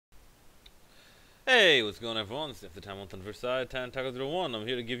Hey, what's going on, everyone? It's the time on Thunder side, Tan Taco 01. I'm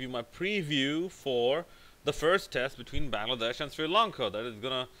here to give you my preview for the first test between Bangladesh and Sri Lanka. That is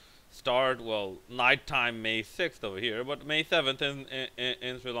gonna start, well, nighttime May 6th over here, but May 7th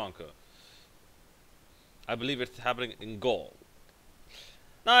in Sri Lanka. I believe it's happening in Galle.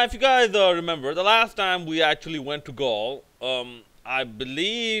 Now, if you guys remember, the last time we actually went to Galle, I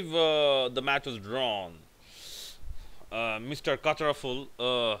believe the match was drawn. Mr.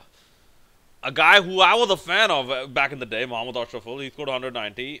 Kacharaful, a guy who I was a fan of back in the day, Mohammad Ashraful, he scored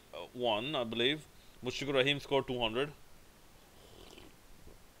 191, I believe. Mushfiqur Rahim scored 200.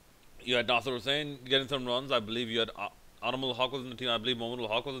 You had Nasser Hussain getting some runs. I believe you had Anamul Haq was in the team. I believe Mohammad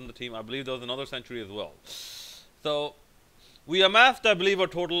Haq was in the team. I believe there was another century as well. So we amassed, I believe, a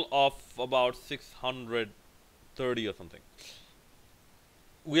total of about 630 or something.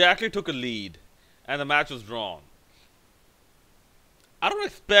 We actually took a lead, and the match was drawn. I don't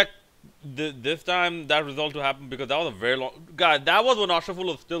expect this time that result to happen because that was a very long... Guys, that was when Ashraful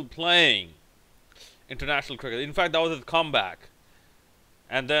was still playing international cricket. In fact, that was his comeback.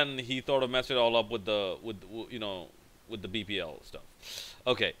 And then he sort of messed it all up with the BPL stuff.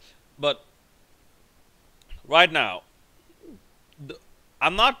 Okay, but right now,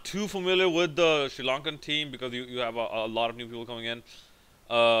 I'm not too familiar with the Sri Lankan team because you have a lot of new people coming in.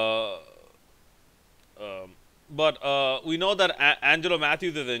 But we know that Angelo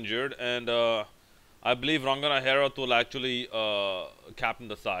Matthews is injured, and I believe Rangana Herath will actually captain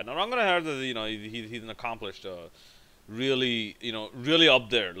the side. Now Rangana Herath is, he's an accomplished, really up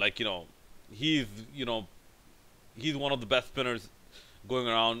there. Like he's one of the best spinners going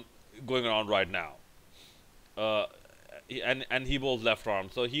around right now. And he bowls left arm,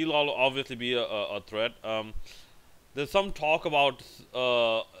 so he'll obviously be a threat. There's some talk about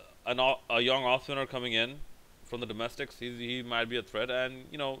a young off spinner coming in from the domestics. He might be a threat, and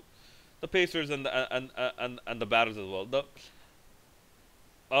the pacers and the batters as well.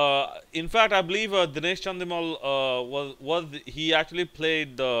 In fact, I believe Dinesh Chandimal he actually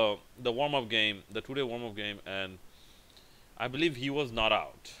played the warm-up game, the 2-day warm-up game, and I believe he was not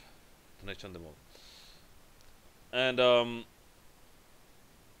out. Dinesh Chandimal. And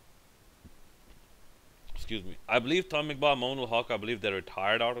excuse me, I believe Tom Iqbal, Mohanul Haq, I believe they're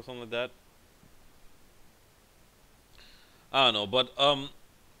retired out or something like that. I don't know, but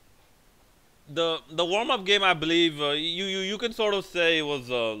the warm-up game, I believe you can sort of say it was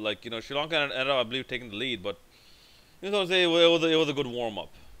like Sri Lanka ended up, I believe, taking the lead, but you can sort of say it was a good warm-up.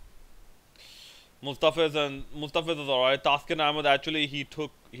 Mustafiz is alright. Taskin Ahmed actually he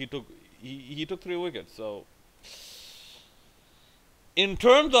took 3 wickets. So in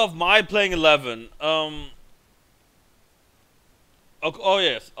terms of my playing 11, oh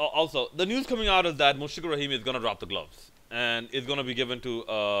yes, also the news coming out is that Mushfiqur Rahim is gonna drop the gloves and is gonna be given to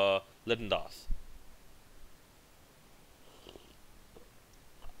Liton Das.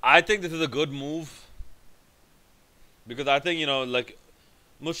 I think this is a good move because I think like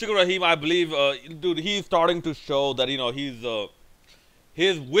Mushfiqur Rahim, I believe, dude, he's starting to show that he's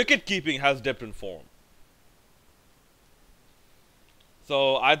his wicket keeping has dipped in form.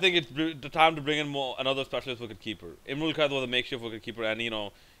 So I think it's the time to bring in another specialist wicket keeper. Imrul Khair was a makeshift wicket keeper, and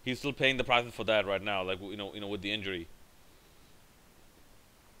he's still paying the prices for that right now, like with the injury.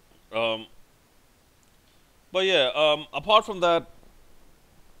 But yeah, apart from that,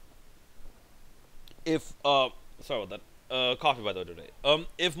 if sorry about that, coffee by the way today.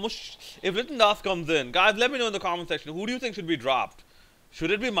 If Liton Das comes in, guys, let me know in the comment section. Who do you think should be dropped?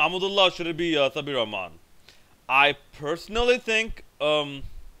 Should it be Mahmudullah? Or should it be Sabir Rahman? I personally think maybe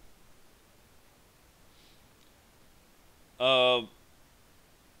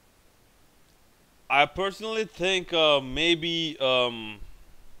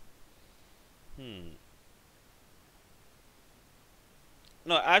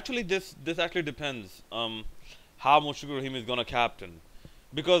no, actually this actually depends how Mushfiqur Rahim is gonna captain,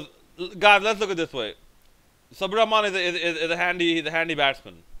 because guys, let's look at it this way. Sabir Rahman is a handy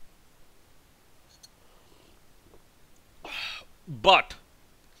batsman. But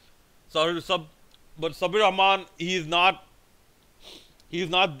Sabir Rahman, he's not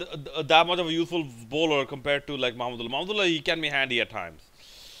that much of a useful bowler compared to like Mahmudullah. Mahmudullah, he can be handy at times.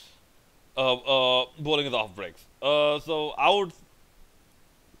 Bowling is off breaks. So I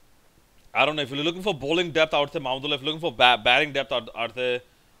don't know, if you're looking for bowling depth, I would say Mahmudullah. If you're looking for batting depth, I'd say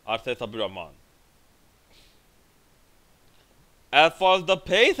Sabir Rahman. As far as the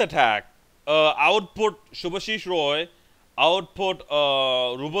pace attack, I would put Shubhashish Roy, I would put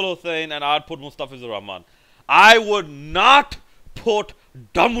Rubal Hussain, and I would put Mustafiz Rahman. I would not put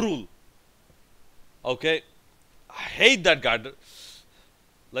Damrul. Okay, I hate that guy.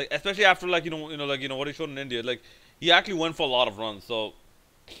 Like especially after like what he showed in India. Like he actually went for a lot of runs. So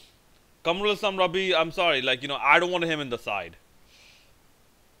Kamrul Islam Rabi, I'm sorry, like I don't want him in the side.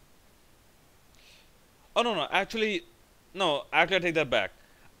 Oh no, actually I take that back.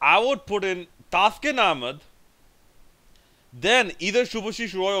 I would put in Taskin Ahmed, then either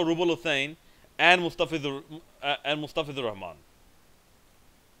Shubhashish Roy or Rubal Hussain, and Mustafiz Rahman.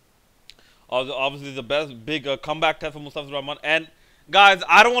 Obviously, the best big comeback test for Mustafiz Rahman. And guys,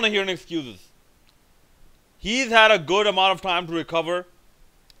 I don't want to hear any excuses. He's had a good amount of time to recover.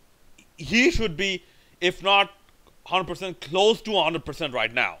 He should be, if not 100%, close to 100%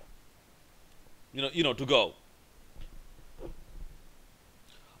 right now. To go.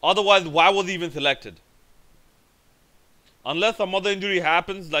 Otherwise, why was he even selected? Unless some other injury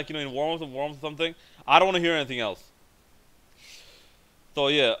happens, like in warm-ups or something, I don't want to hear anything else. So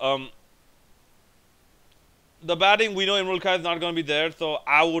yeah, the batting, we know Imrul Khan is not going to be there, so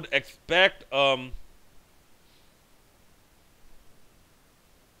I would expect if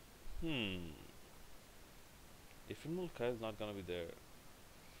Imrul Khan is not going to be there,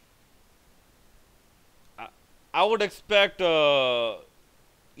 I would expect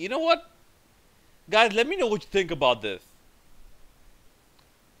you know what, guys, let me know what you think about this.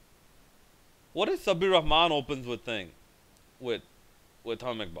 What if Sabir Rahman opens with Tom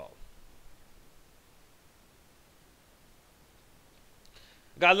Iqbal?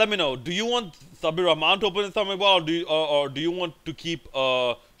 Guys, let me know. Do you want Sabir Rahman to open with Tom Iqbal, or do you want to keep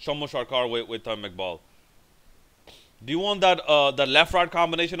Shammo Sharkar with Tom Iqbal? Do you want that left-right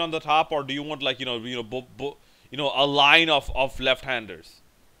combination on the top, or do you want like a line of left-handers?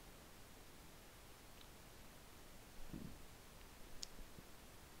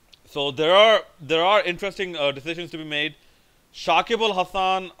 So there are interesting decisions to be made. Shakib Al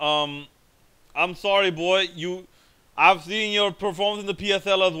Hasan, I'm sorry, boy. I've seen your performance in the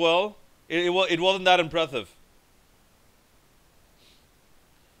PSL as well. It wasn't that impressive.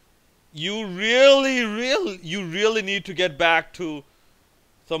 You really need to get back to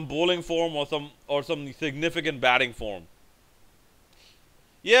some bowling form or some significant batting form.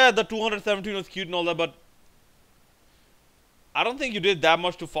 Yeah, the 217 was cute and all that, but I don't think you did that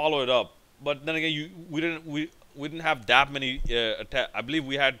much to follow it up. But then again, we didn't have that many. I believe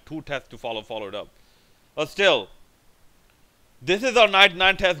we had 2 tests to follow it up. But still, this is our night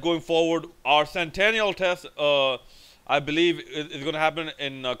 9 test going forward. Our centennial test, I believe, is going to happen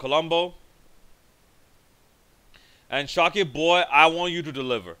in Colombo. And Shakib, boy, I want you to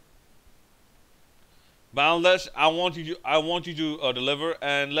deliver. Bangladesh, I want you to deliver,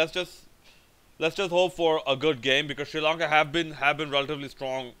 and let's just hope for a good game, because Sri Lanka have been relatively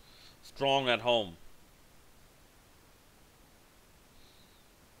strong at home.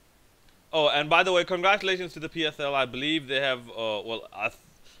 Oh, and by the way, congratulations to the PSL. I believe they have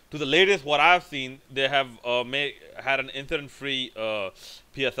to the latest what I've seen, they have had an incident-free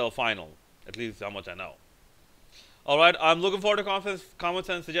PSL final. At least how much I know. All right, I'm looking forward to comments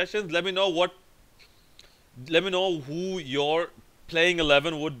and suggestions. Let me know who your playing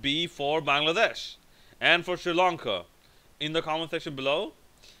 11 would be for Bangladesh and for Sri Lanka in the comment section below.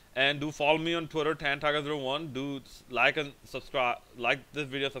 And do follow me on Twitter, TanTiger01. Do like and subscribe, like this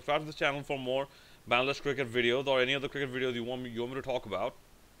video, subscribe to this channel for more Bangladesh cricket videos or any other cricket videos you want me to talk about.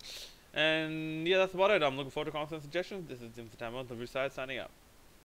 And yeah, that's about it. I'm looking forward to comments and suggestions. This is Jim Satama on the Side signing out.